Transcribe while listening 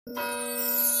En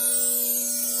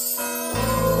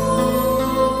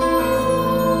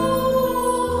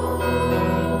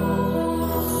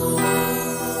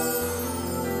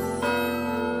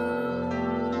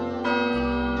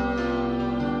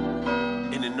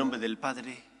el nombre del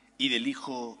Padre, y del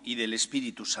Hijo, y del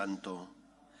Espíritu Santo.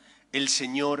 El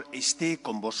Señor esté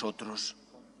con vosotros.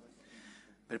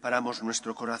 Preparamos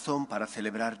nuestro corazón para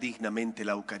celebrar dignamente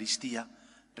la Eucaristía,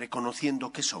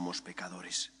 reconociendo que somos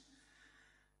pecadores.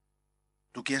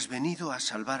 Tú que has venido a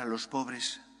salvar a los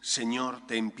pobres, Señor,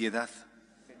 ten piedad.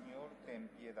 Señor, ten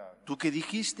piedad. Tú que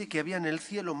dijiste que había en el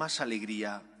cielo más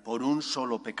alegría por un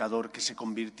solo pecador que se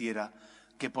convirtiera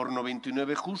que por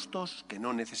 99 justos que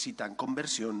no necesitan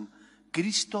conversión,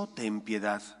 Cristo, ten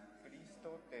piedad.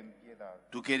 Cristo, ten piedad.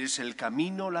 Tú que eres el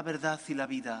camino, la verdad y la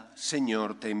vida,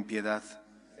 Señor, ten piedad.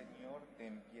 Señor,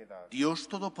 ten piedad. Dios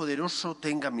Todopoderoso,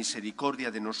 tenga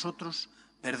misericordia de nosotros,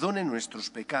 perdone nuestros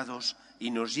pecados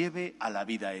y nos lleve a la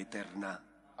vida eterna.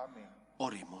 Amén.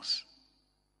 Oremos.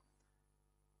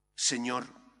 Señor,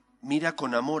 mira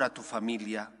con amor a tu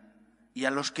familia y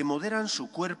a los que moderan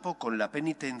su cuerpo con la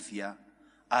penitencia,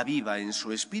 aviva en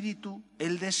su espíritu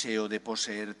el deseo de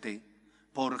poseerte.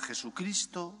 Por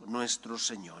Jesucristo nuestro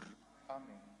Señor.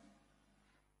 Amén.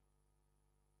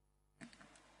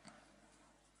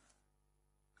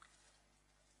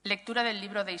 Lectura del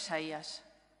libro de Isaías.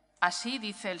 Así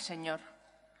dice el Señor: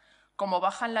 como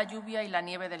bajan la lluvia y la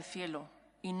nieve del cielo,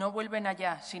 y no vuelven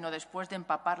allá sino después de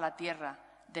empapar la tierra,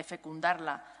 de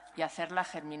fecundarla y hacerla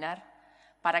germinar,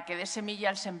 para que dé semilla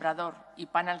al sembrador y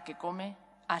pan al que come,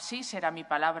 así será mi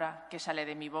palabra que sale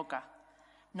de mi boca.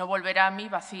 No volverá a mí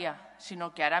vacía,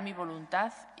 sino que hará mi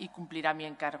voluntad y cumplirá mi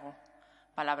encargo.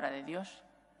 Palabra de Dios.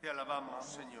 Te alabamos,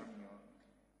 Señor.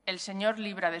 El Señor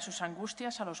libra de sus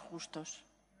angustias a los justos.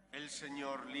 El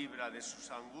Señor libra de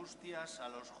sus angustias a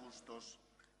los justos.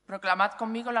 Proclamad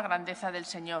conmigo la grandeza del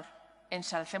Señor.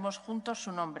 Ensalcemos juntos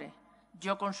su nombre.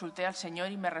 Yo consulté al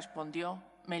Señor y me respondió,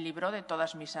 me libró de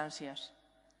todas mis ansias.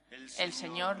 El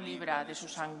Señor libra de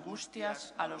sus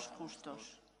angustias a los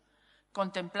justos.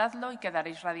 Contempladlo y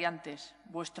quedaréis radiantes.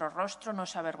 Vuestro rostro no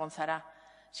se avergonzará.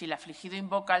 Si el afligido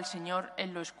invoca al Señor,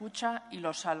 Él lo escucha y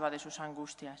lo salva de sus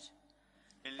angustias.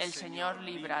 El Señor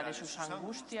libra de sus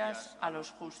angustias a los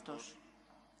justos.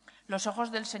 Los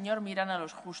ojos del Señor miran a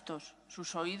los justos,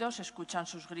 sus oídos escuchan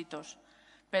sus gritos,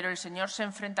 pero el Señor se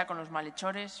enfrenta con los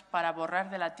malhechores para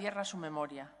borrar de la tierra su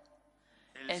memoria.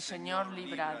 El Señor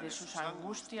libra de sus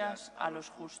angustias a los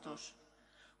justos.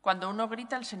 Cuando uno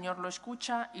grita, el Señor lo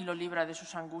escucha y lo libra de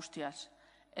sus angustias.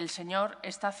 El Señor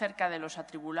está cerca de los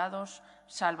atribulados,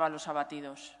 salva a los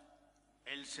abatidos.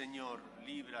 El Señor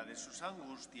libra de sus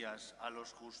angustias a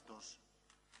los justos.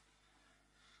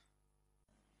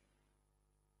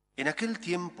 En aquel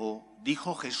tiempo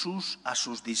dijo Jesús a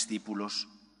sus discípulos: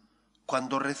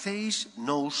 cuando recéis,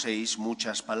 no uséis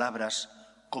muchas palabras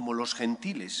como los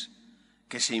gentiles,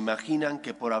 que se imaginan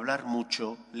que por hablar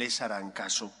mucho les harán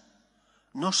caso.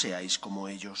 No seáis como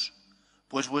ellos,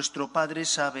 pues vuestro Padre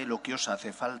sabe lo que os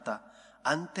hace falta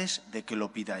antes de que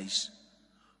lo pidáis.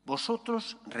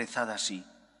 Vosotros rezad así: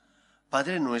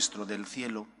 Padre nuestro del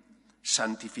cielo,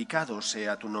 santificado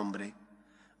sea tu nombre.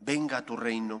 Venga tu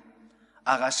reino,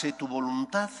 hágase tu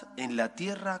voluntad en la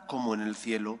tierra como en el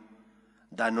cielo.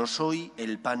 Danos hoy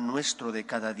el pan nuestro de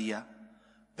cada día.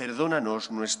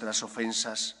 Perdónanos nuestras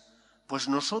ofensas, pues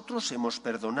nosotros hemos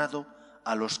perdonado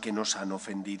a los que nos han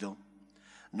ofendido.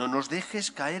 No nos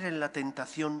dejes caer en la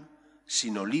tentación,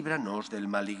 sino líbranos del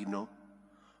maligno.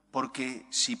 Porque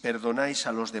si perdonáis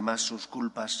a los demás sus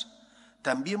culpas,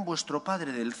 también vuestro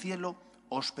Padre del cielo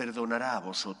os perdonará a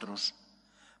vosotros.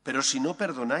 Pero si no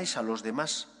perdonáis a los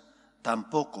demás,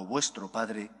 tampoco vuestro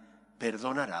Padre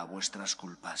perdonará vuestras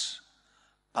culpas.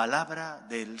 Palabra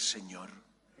del Señor.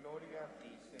 Gloria a ti,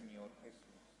 Señor Jesús.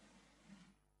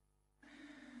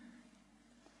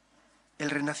 El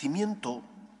Renacimiento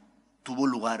tuvo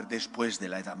lugar después de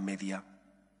la Edad Media.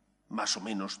 Más o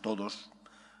menos todos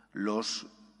los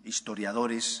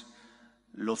historiadores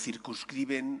lo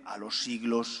circunscriben a los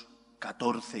siglos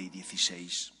XIV y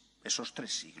XVI, esos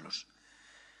 3 siglos.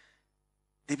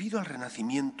 Debido al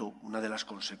Renacimiento, una de las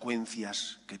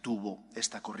consecuencias que tuvo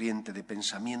esta corriente de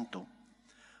pensamiento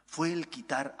fue el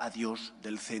quitar a Dios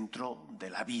del centro de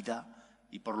la vida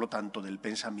y, por lo tanto, del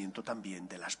pensamiento también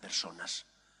de las personas.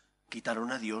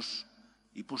 Quitaron a Dios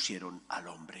y pusieron al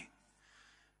hombre.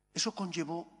 Eso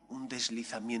conllevó un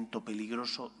deslizamiento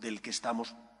peligroso del que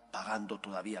estamos pagando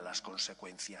todavía las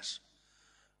consecuencias.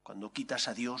 Cuando quitas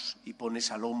a Dios y pones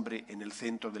al hombre en el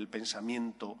centro del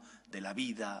pensamiento, de la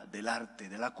vida, del arte,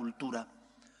 de la cultura,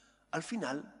 al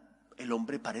final el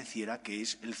hombre pareciera que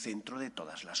es el centro de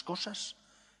todas las cosas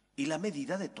y la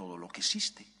medida de todo lo que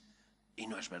existe. Y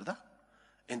no es verdad.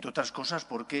 Entre otras cosas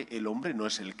porque el hombre no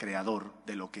es el creador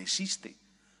de lo que existe.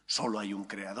 Solo hay un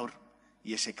creador,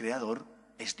 y ese creador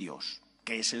es Dios,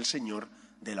 que es el Señor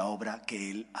de la obra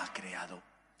que Él ha creado.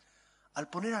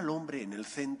 Al poner al hombre en el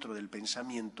centro del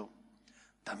pensamiento,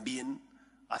 también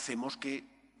hacemos que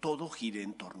todo gire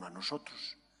en torno a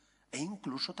nosotros, e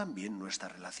incluso también nuestra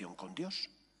relación con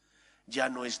Dios. Ya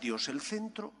no es Dios el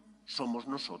centro, somos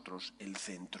nosotros el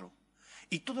centro.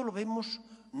 Y todo lo vemos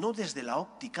no desde la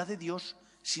óptica de Dios,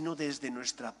 sino desde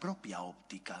nuestra propia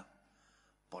óptica.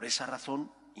 Por esa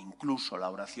razón, incluso la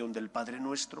oración del Padre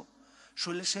Nuestro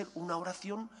suele ser una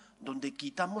oración donde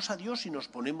quitamos a Dios y nos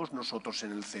ponemos nosotros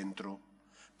en el centro.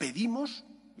 Pedimos,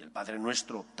 y el Padre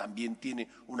Nuestro también tiene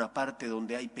una parte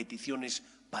donde hay peticiones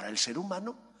para el ser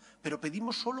humano, pero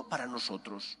pedimos solo para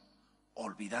nosotros,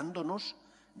 olvidándonos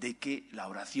de que la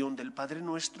oración del Padre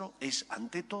Nuestro es,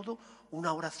 ante todo,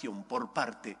 una oración por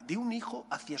parte de un hijo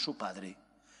hacia su Padre,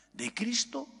 de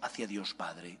Cristo hacia Dios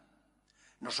Padre.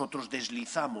 Nosotros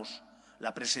deslizamos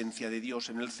la presencia de Dios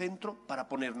en el centro para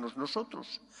ponernos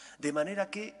nosotros, de manera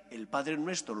que el Padre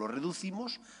Nuestro lo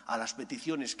reducimos a las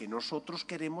peticiones que nosotros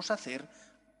queremos hacer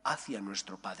hacia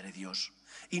nuestro Padre Dios.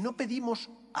 Y no pedimos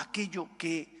aquello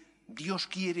que Dios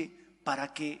quiere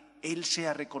para que Él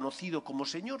sea reconocido como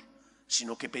Señor,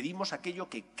 sino que pedimos aquello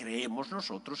que creemos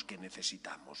nosotros que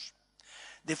necesitamos.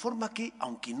 De forma que,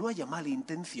 aunque no haya mala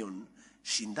intención,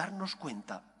 sin darnos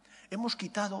cuenta, hemos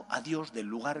quitado a Dios del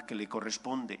lugar que le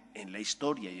corresponde en la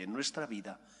historia y en nuestra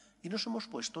vida y nos hemos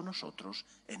puesto nosotros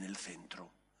en el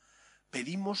centro.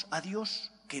 Pedimos a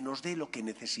Dios que nos dé lo que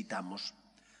necesitamos,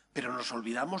 pero nos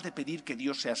olvidamos de pedir que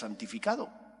Dios sea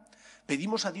santificado.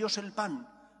 Pedimos a Dios el pan,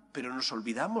 pero nos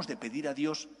olvidamos de pedir a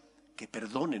Dios que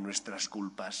perdone nuestras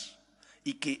culpas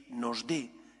y que nos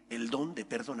dé el don de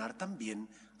perdonar también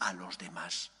a los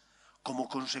demás. Como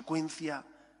consecuencia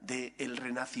del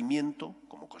renacimiento,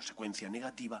 como consecuencia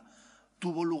negativa,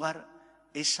 tuvo lugar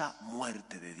esa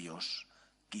muerte de Dios,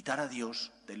 quitar a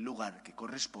Dios del lugar que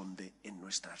corresponde en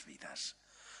nuestras vidas.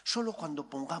 Solo cuando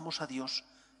pongamos a Dios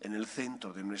en el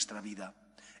centro de nuestra vida,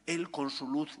 Él con su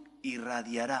luz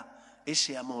irradiará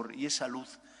ese amor y esa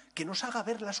luz que nos haga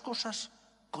ver las cosas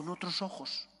con otros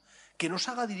ojos, que nos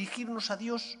haga dirigirnos a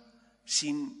Dios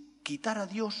sin quitar a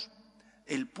Dios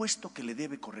el puesto que le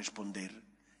debe corresponder.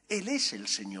 Él es el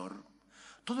Señor.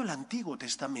 Todo el Antiguo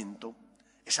Testamento,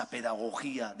 esa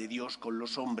pedagogía de Dios con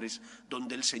los hombres,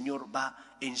 donde el Señor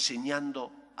va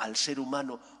enseñando al ser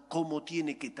humano cómo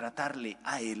tiene que tratarle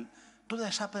a Él, toda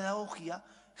esa pedagogía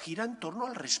gira en torno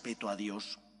al respeto a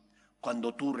Dios.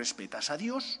 Cuando tú respetas a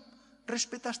Dios,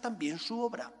 respetas también su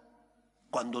obra.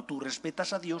 Cuando tú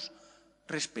respetas a Dios,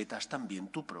 respetas también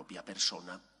tu propia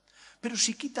persona. Pero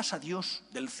si quitas a Dios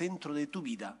del centro de tu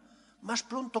vida, más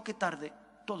pronto que tarde,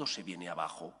 todo se viene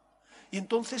abajo. Y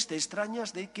entonces te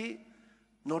extrañas de que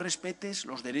no respetes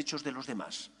los derechos de los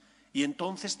demás. Y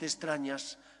entonces te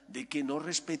extrañas de que no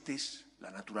respetes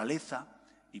la naturaleza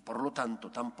y por lo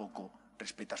tanto tampoco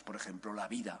respetas, por ejemplo, la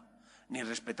vida. Ni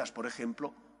respetas, por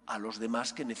ejemplo, a los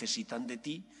demás que necesitan de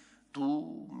ti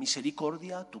tu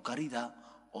misericordia, tu caridad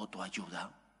o tu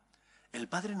ayuda. El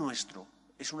Padre Nuestro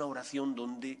es una oración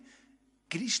donde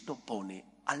Cristo pone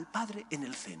al Padre en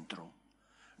el centro.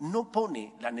 No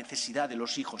pone la necesidad de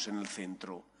los hijos en el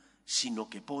centro, sino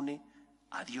que pone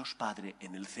a Dios Padre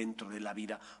en el centro de la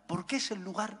vida, porque es el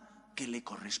lugar que le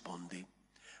corresponde.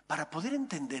 Para poder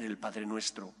entender el Padre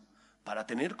Nuestro, para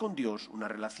tener con Dios una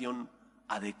relación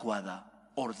adecuada,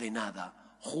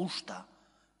 ordenada, justa,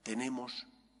 tenemos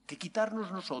que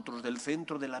quitarnos nosotros del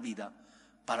centro de la vida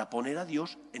para poner a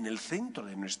Dios en el centro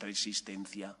de nuestra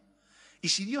existencia. Y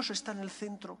si Dios está en el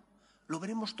centro, lo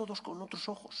veremos todos con otros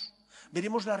ojos.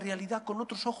 Veremos la realidad con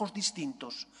otros ojos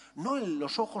distintos, no en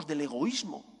los ojos del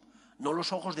egoísmo, no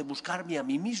los ojos de buscarme a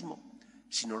mí mismo,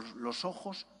 sino los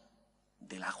ojos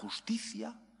de la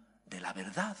justicia, de la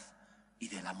verdad y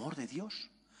del amor de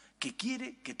Dios, que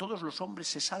quiere que todos los hombres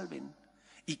se salven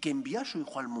y que envía a su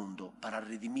Hijo al mundo para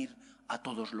redimir a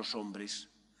todos los hombres.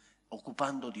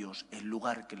 Ocupando Dios el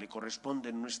lugar que le corresponde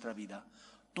en nuestra vida,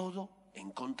 todo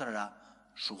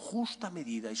encontrará su justa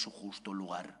medida y su justo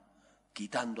lugar.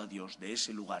 Quitando a Dios de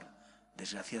ese lugar,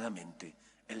 desgraciadamente,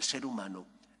 el ser humano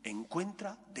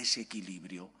encuentra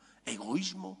desequilibrio,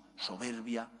 egoísmo,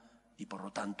 soberbia y por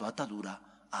lo tanto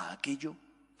atadura a aquello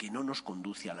que no nos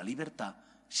conduce a la libertad,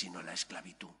 sino a la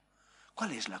esclavitud.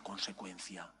 ¿Cuál es la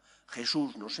consecuencia?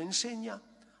 Jesús nos enseña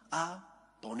a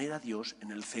poner a Dios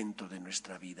en el centro de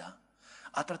nuestra vida,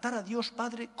 a tratar a Dios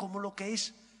Padre como lo que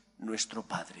es nuestro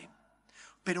Padre,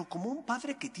 pero como un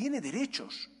Padre que tiene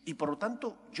derechos y por lo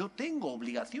tanto yo tengo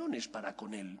obligaciones para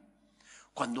con Él.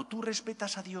 Cuando tú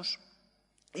respetas a Dios,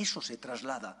 eso se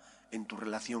traslada en tu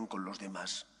relación con los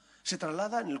demás. Se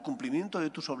traslada en el cumplimiento de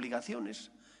tus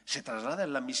obligaciones. Se traslada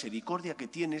en la misericordia que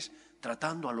tienes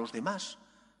tratando a los demás.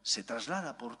 Se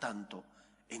traslada, por tanto,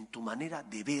 en tu manera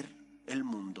de ver el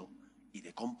mundo y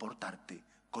de comportarte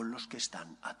con los que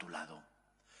están a tu lado.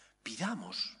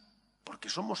 Pidamos, porque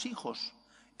somos hijos,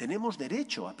 tenemos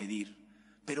derecho a pedir,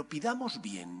 pero pidamos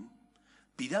bien,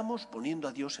 pidamos poniendo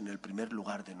a Dios en el primer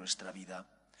lugar de nuestra vida.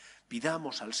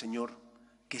 Pidamos al Señor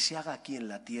que se haga aquí en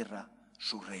la tierra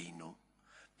su reino.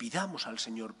 Pidamos al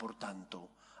Señor, por tanto,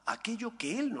 aquello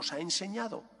que Él nos ha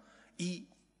enseñado y,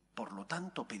 por lo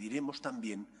tanto, pediremos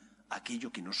también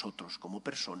aquello que nosotros como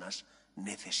personas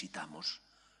necesitamos.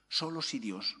 Solo si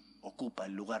Dios ocupa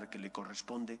el lugar que le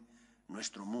corresponde,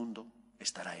 nuestro mundo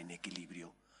estará en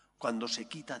equilibrio. Cuando se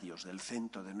quita a Dios del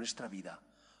centro de nuestra vida,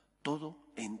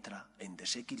 todo entra en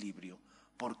desequilibrio,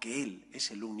 porque Él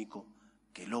es el único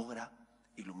que logra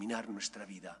iluminar nuestra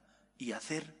vida y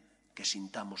hacer que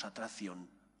sintamos atracción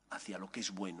hacia lo que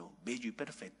es bueno, bello y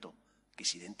perfecto, que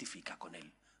se identifica con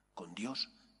Él, con Dios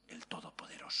el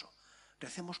Todopoderoso.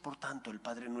 Recemos, por tanto, el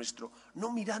Padre Nuestro,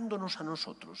 no mirándonos a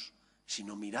nosotros,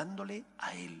 sino mirándole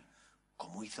a Él,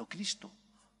 como hizo Cristo.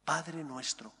 Padre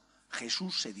nuestro,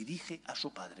 Jesús se dirige a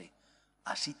su Padre.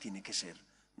 Así tiene que ser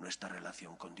nuestra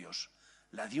relación con Dios.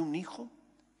 La de un hijo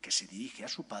que se dirige a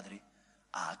su Padre,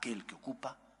 a aquel que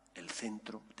ocupa el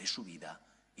centro de su vida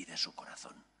y de su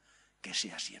corazón. Que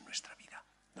sea así en nuestra vida.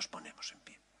 Nos ponemos en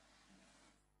pie.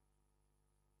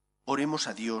 Oremos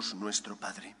a Dios nuestro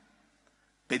Padre.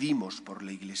 Pedimos por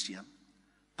la Iglesia,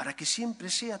 para que siempre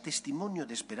sea testimonio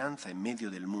de esperanza en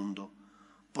medio del mundo,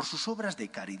 por sus obras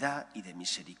de caridad y de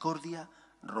misericordia,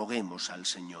 roguemos al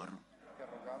Señor. Te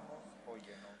rogamos,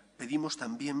 óyenos. Pedimos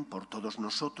también por todos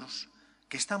nosotros,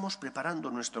 que estamos preparando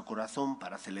nuestro corazón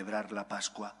para celebrar la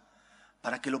Pascua,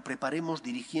 para que lo preparemos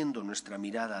dirigiendo nuestra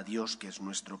mirada a Dios, que es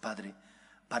nuestro Padre,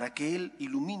 para que Él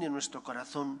ilumine nuestro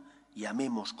corazón y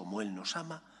amemos como Él nos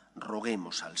ama,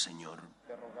 roguemos al Señor.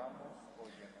 Te rogamos,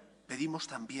 óyenos. Pedimos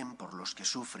también por los que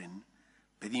sufren,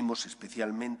 pedimos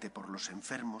especialmente por los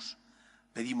enfermos,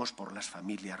 pedimos por las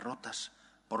familias rotas,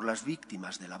 por las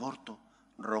víctimas del aborto,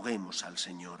 roguemos al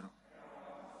Señor.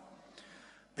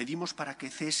 Pedimos para que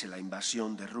cese la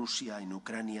invasión de Rusia en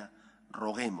Ucrania,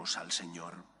 roguemos al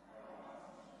Señor.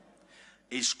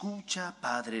 Escucha,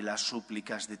 Padre, las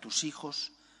súplicas de tus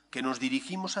hijos, que nos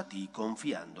dirigimos a ti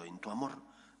confiando en tu amor.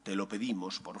 Te lo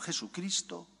pedimos por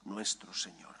Jesucristo, nuestro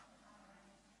Señor.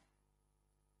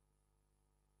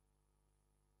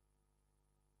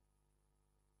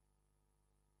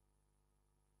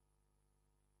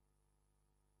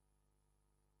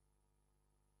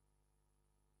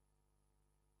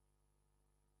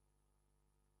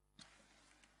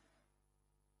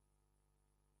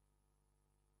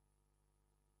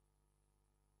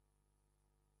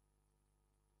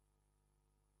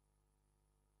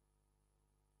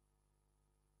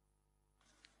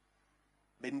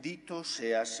 Bendito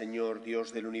seas, Señor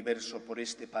Dios del universo, por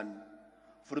este pan,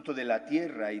 fruto de la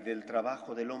tierra y del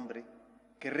trabajo del hombre,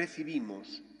 que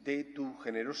recibimos de tu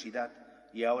generosidad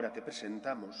y ahora te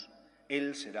presentamos.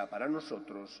 Él será para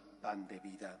nosotros pan de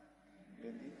vida.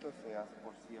 Bendito seas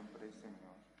por siempre,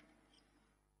 Señor.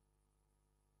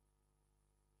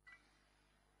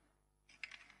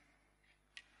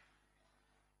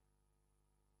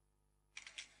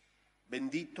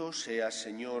 Bendito seas,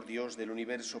 Señor Dios del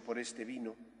universo, por este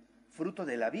vino, fruto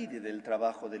de la vida y del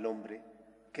trabajo del hombre,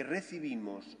 que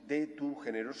recibimos de tu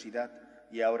generosidad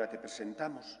y ahora te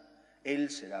presentamos. Él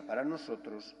será para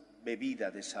nosotros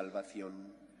bebida de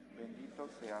salvación. Bendito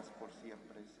seas por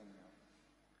siempre, Señor.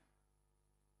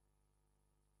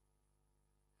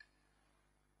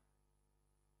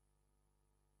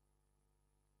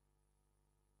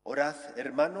 Orad,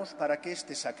 hermanos, para que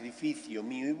este sacrificio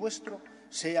mío y vuestro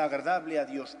sea agradable a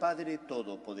Dios Padre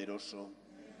Todopoderoso.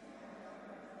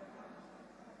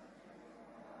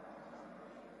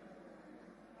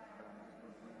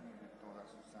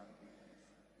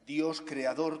 Dios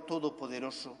Creador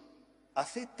Todopoderoso,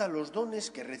 acepta los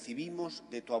dones que recibimos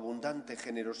de tu abundante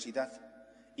generosidad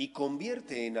y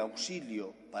convierte en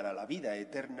auxilio para la vida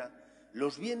eterna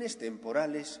los bienes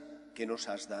temporales que nos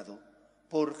has dado.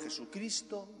 Por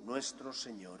Jesucristo nuestro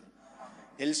Señor.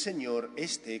 El Señor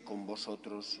esté con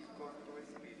vosotros.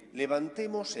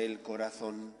 Levantemos el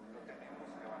corazón.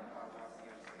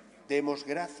 Demos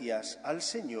gracias al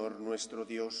Señor nuestro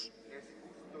Dios.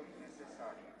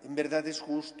 En verdad es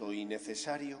justo y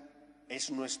necesario, es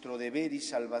nuestro deber y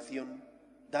salvación,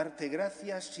 darte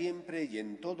gracias siempre y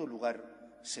en todo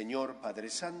lugar, Señor Padre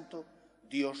Santo,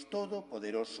 Dios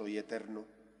Todopoderoso y Eterno,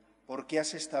 porque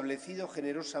has establecido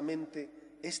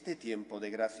generosamente este tiempo de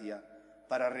gracia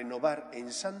para renovar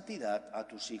en santidad a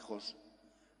tus hijos,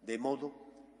 de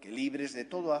modo que libres de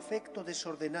todo afecto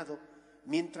desordenado,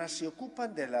 mientras se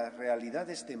ocupan de las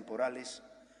realidades temporales,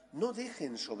 no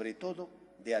dejen sobre todo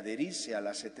de adherirse a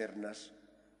las eternas.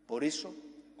 Por eso,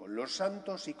 con los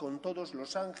santos y con todos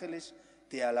los ángeles,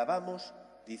 te alabamos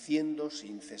diciendo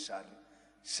sin cesar: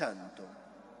 Santo,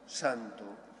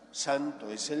 Santo, Santo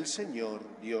es el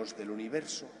Señor, Dios del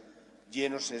universo.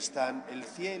 Llenos están el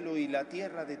cielo y la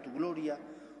tierra de tu gloria.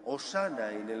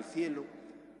 Hosana en el cielo.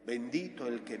 Bendito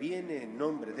el que viene en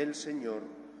nombre del Señor.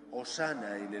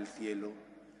 Hosana en el cielo.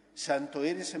 Santo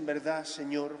eres en verdad,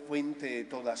 Señor, fuente de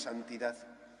toda santidad.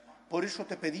 Por eso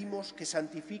te pedimos que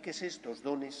santifiques estos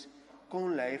dones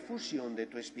con la efusión de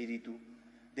tu Espíritu,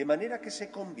 de manera que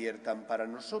se conviertan para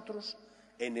nosotros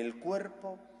en el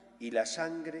cuerpo y la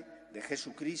sangre de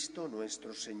Jesucristo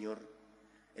nuestro Señor,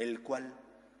 el cual,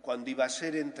 cuando iba a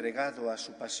ser entregado a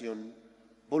su pasión,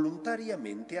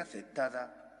 voluntariamente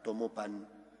aceptada, tomó pan,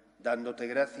 dándote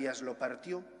gracias lo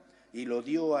partió y lo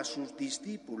dio a sus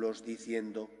discípulos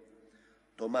diciendo: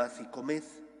 Tomad y comed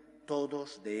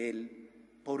todos de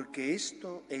él, porque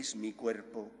esto es mi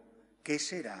cuerpo, que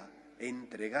será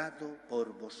entregado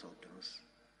por vosotros.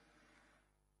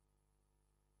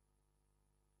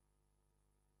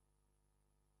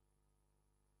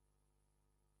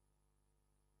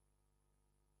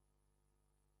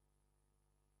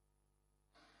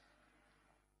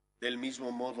 Del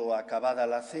mismo modo, acabada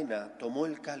la cena, tomó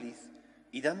el cáliz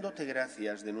y, dándote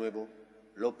gracias de nuevo,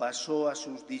 lo pasó a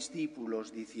sus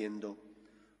discípulos diciendo: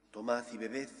 Tomad y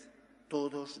bebed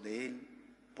todos de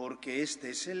él, porque este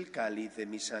es el cáliz de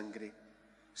mi sangre,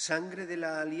 sangre de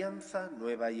la alianza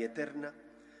nueva y eterna,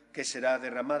 que será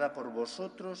derramada por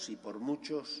vosotros y por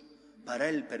muchos para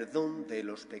el perdón de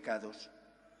los pecados.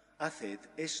 Haced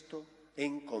esto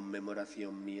en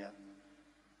conmemoración mía.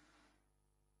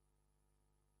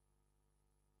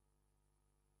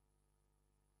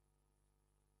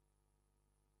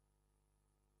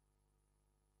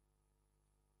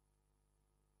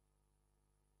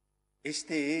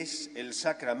 Este es el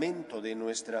sacramento de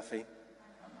nuestra fe.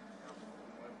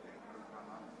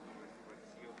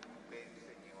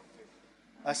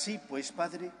 Así pues,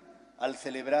 Padre, al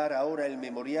celebrar ahora el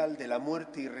memorial de la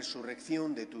muerte y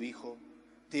resurrección de tu Hijo,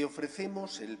 te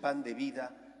ofrecemos el pan de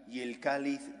vida y el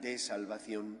cáliz de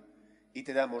salvación, y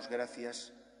te damos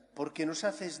gracias porque nos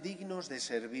haces dignos de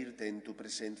servirte en tu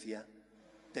presencia.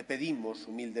 Te pedimos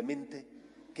humildemente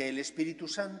que el Espíritu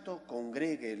Santo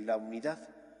congregue en la unidad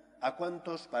a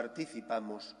cuantos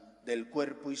participamos del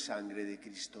cuerpo y sangre de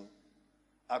Cristo.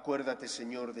 Acuérdate,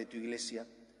 Señor, de tu Iglesia,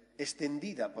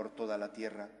 extendida por toda la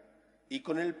tierra, y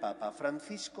con el Papa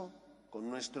Francisco, con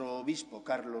nuestro obispo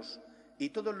Carlos y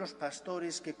todos los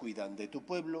pastores que cuidan de tu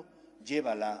pueblo,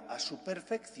 llévala a su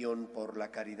perfección por la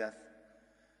caridad.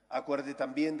 Acuérdate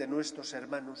también de nuestros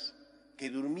hermanos que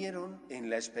durmieron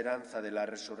en la esperanza de la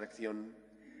resurrección,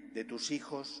 de tus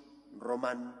hijos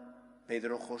Román,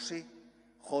 Pedro José,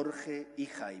 Jorge y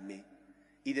Jaime,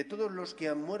 y de todos los que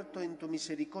han muerto en tu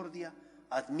misericordia,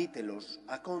 admítelos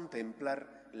a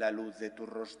contemplar la luz de tu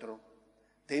rostro.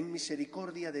 Ten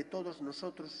misericordia de todos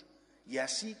nosotros, y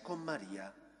así con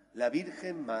María, la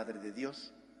Virgen Madre de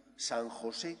Dios, San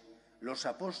José, los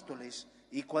apóstoles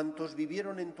y cuantos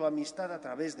vivieron en tu amistad a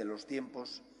través de los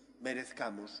tiempos,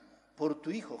 merezcamos, por tu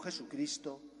Hijo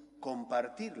Jesucristo,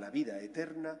 compartir la vida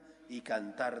eterna y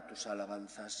cantar tus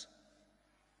alabanzas.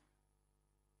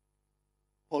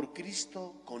 Por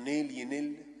Cristo, con Él y en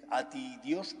Él, a ti,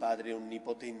 Dios Padre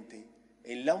Omnipotente,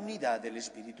 en la unidad del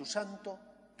Espíritu Santo,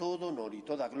 todo honor y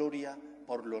toda gloria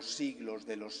por los siglos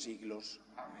de los siglos.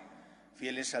 Amén.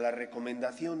 Fieles a la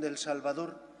recomendación del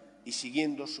Salvador y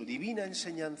siguiendo su divina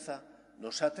enseñanza,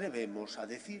 nos atrevemos a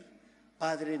decir: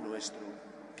 Padre nuestro,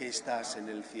 que estás en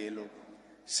el cielo,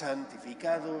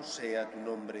 santificado sea tu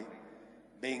nombre.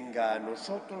 Venga a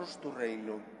nosotros tu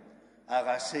reino.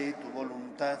 Hágase tu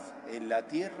voluntad en la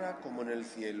tierra como en el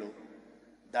cielo.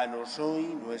 Danos hoy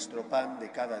nuestro pan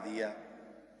de cada día.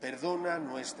 Perdona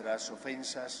nuestras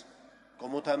ofensas,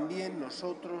 como también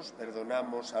nosotros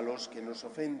perdonamos a los que nos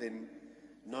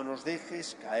ofenden. No nos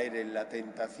dejes caer en la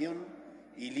tentación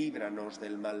y líbranos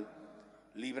del mal.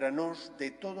 Líbranos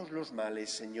de todos los males,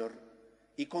 Señor,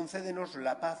 y concédenos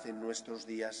la paz en nuestros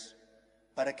días,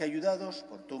 para que, ayudados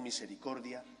por tu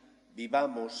misericordia,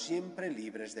 vivamos siempre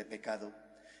libres de pecado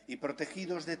y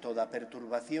protegidos de toda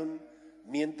perturbación,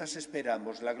 mientras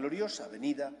esperamos la gloriosa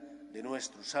venida de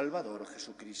nuestro Salvador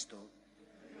Jesucristo.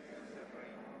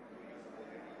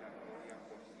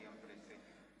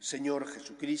 Señor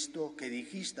Jesucristo, que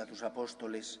dijiste a tus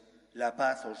apóstoles: La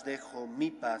paz os dejo,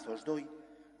 mi paz os doy.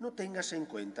 No tengas en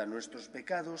cuenta nuestros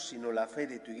pecados, sino la fe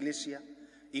de tu Iglesia,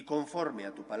 y conforme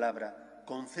a tu palabra,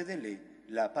 concédele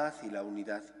la paz y la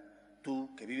unidad.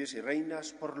 Tú, que vives y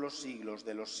reinas por los siglos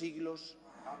de los siglos,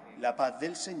 la paz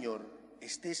del Señor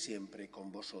esté siempre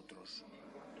con vosotros.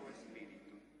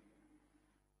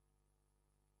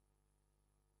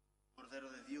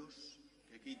 Cordero de Dios,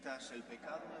 que quitas el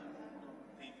pecado del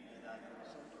mundo, ten piedad de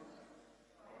nosotros.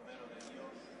 Cordero de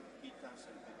Dios, quitas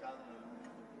el pecado del mundo,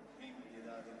 ten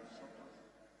piedad de nosotros.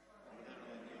 Cordero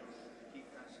de Dios,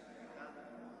 quitas el pecado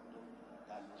del mundo,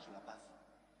 danos la paz.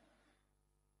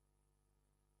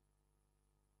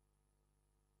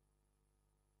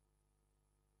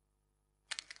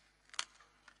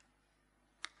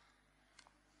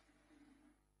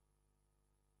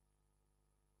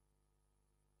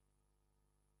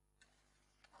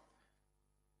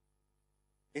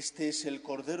 Este es el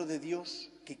Cordero de Dios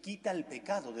que quita el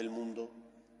pecado del mundo.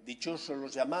 Dichosos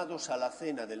los llamados a la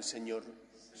cena del Señor.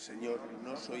 Señor,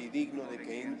 no soy digno de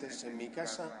que entres en mi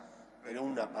casa, pero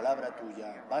una palabra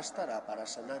tuya bastará para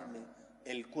sanarme.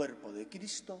 El cuerpo de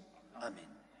Cristo.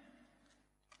 Amén.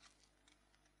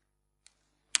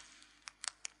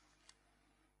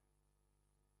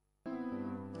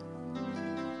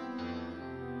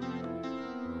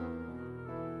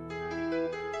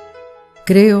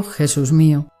 Creo, Jesús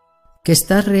mío, que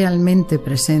estás realmente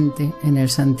presente en el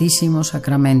Santísimo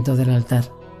Sacramento del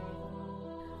altar.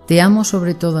 Te amo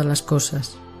sobre todas las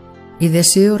cosas y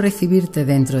deseo recibirte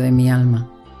dentro de mi alma.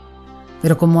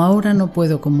 Pero como ahora no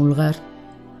puedo comulgar,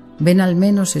 ven al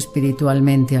menos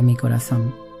espiritualmente a mi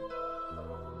corazón.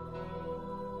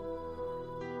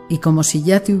 Y como si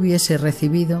ya te hubiese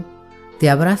recibido, te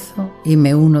abrazo y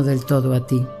me uno del todo a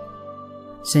ti.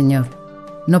 Señor,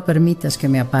 no permitas que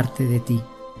me aparte de ti.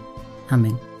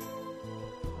 Amén.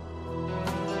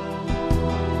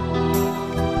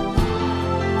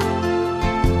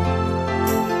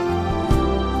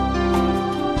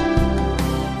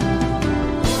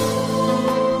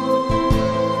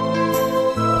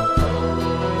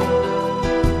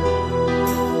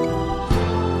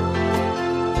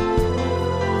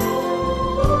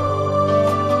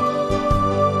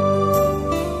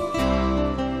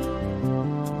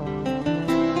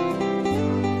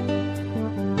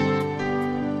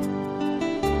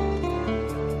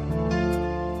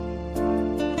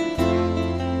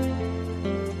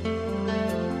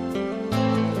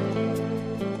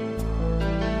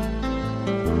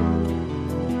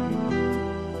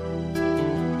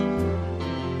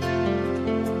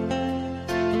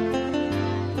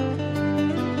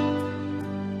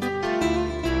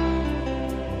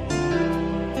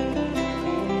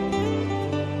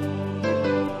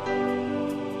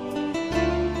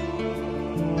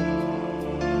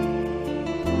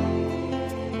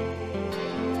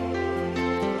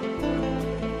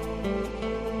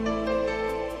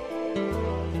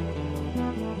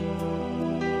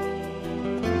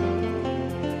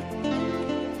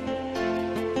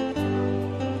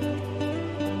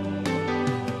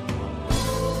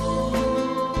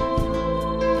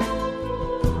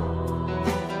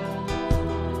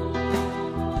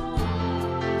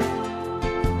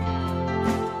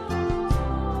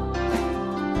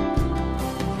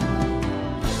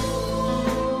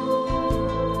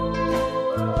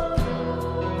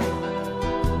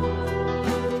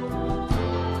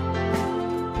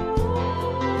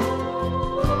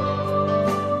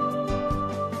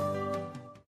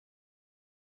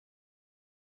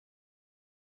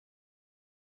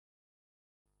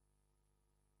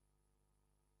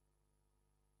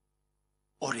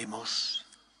 Oremos.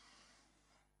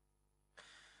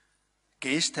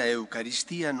 Que esta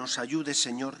Eucaristía nos ayude,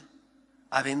 Señor,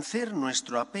 a vencer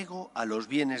nuestro apego a los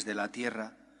bienes de la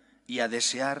tierra y a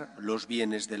desear los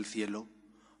bienes del cielo.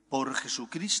 Por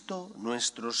Jesucristo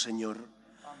nuestro Señor.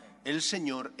 El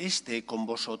Señor esté con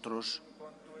vosotros.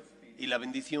 Y la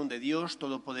bendición de Dios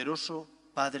Todopoderoso,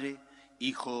 Padre,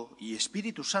 Hijo y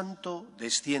Espíritu Santo,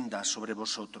 descienda sobre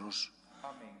vosotros.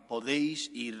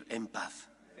 Podéis ir en paz.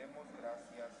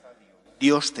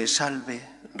 Dios te salve,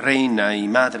 Reina y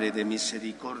Madre de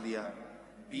misericordia,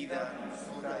 vida,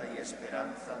 dulzura y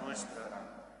esperanza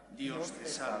nuestra. Dios te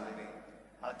salve.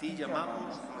 A ti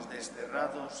llamamos los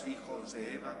desterrados hijos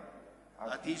de Eva,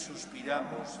 a ti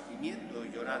suspiramos, gimiendo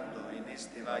y llorando en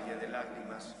este valle de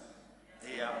lágrimas.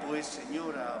 Ea pues,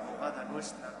 Señora, abogada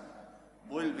nuestra,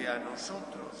 vuelve a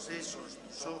nosotros esos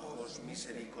tus ojos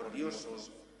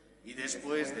misericordiosos, y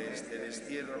después de este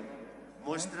destierro,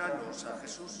 muéstranos a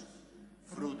Jesús,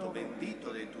 fruto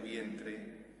bendito de tu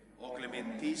vientre, oh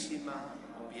clementísima,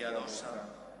 oh piadosa,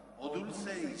 oh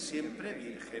dulce y siempre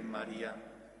Virgen María.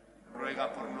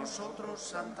 ruega por nosotros,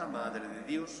 Santa Madre de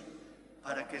Dios,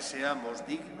 para que seamos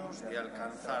dignos de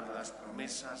alcanzar las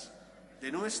promesas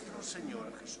de nuestro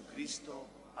Señor Jesucristo.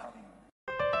 Amén.